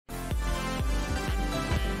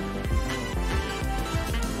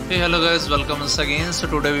Hey, hello guys, welcome once again. So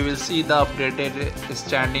today we will see the updated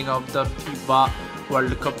standing of the FIBA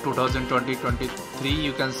World Cup 2020-23.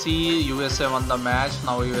 You can see USA won the match.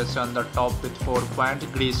 Now USA on the top with 4 points,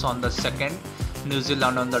 Greece on the second, New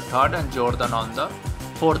Zealand on the third, and Jordan on the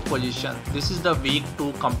fourth position. This is the week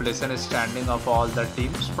 2 completion standing of all the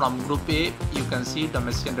teams. From Group A, you can see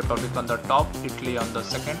Dominican Republic on the top, Italy on the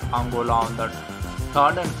second, Angola on the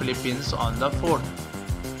third, and Philippines on the fourth.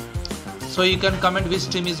 So you can comment which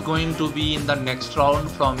team is going to be in the next round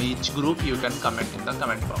from each group. You can comment in the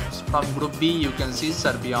comment box. From Group B, you can see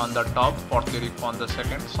Serbia on the top, Puerto Rico on the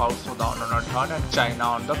second, South Sudan on the third, and China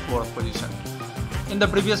on the fourth position. In the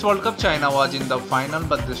previous World Cup, China was in the final,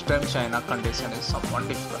 but this time China condition is somewhat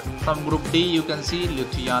different. From Group D, you can see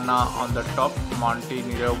Lithuania on the top,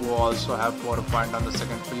 Montenegro also have 4 points on the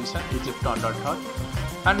second position, Egypt on the third,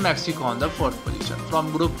 and Mexico on the fourth position.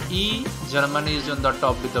 From Group E, Germany is on the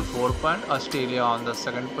top with the 4 points, Australia on the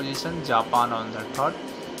second position, Japan on the third,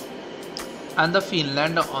 and the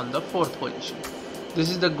Finland on the fourth position. This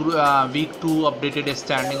is the week 2 updated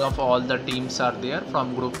standing of all the teams are there.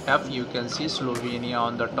 From Group F, you can see Slovenia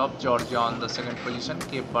on the top, Georgia on the second position,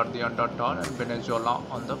 Cape Verde on the third, and Venezuela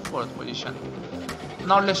on the fourth position.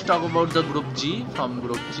 Now let's talk about the Group G. From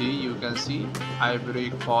Group G, you can see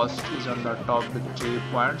Ivory Coast is on the top with 3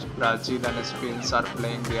 points. Brazil and Spain are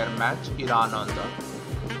playing their match. Iran on the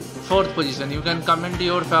fourth position. You can comment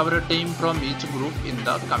your favorite team from each group in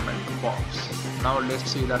the comment box. Now let's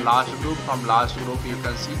see the last group. From last group, you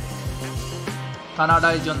can see Canada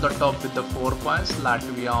is on the top with the 4 points.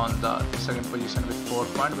 Latvia on the second position with 4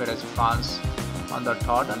 points, whereas France on the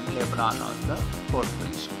third and Lebanon on the fourth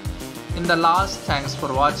position. In the last, thanks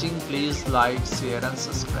for watching. Please like, share and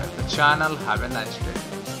subscribe the channel. Have a nice day.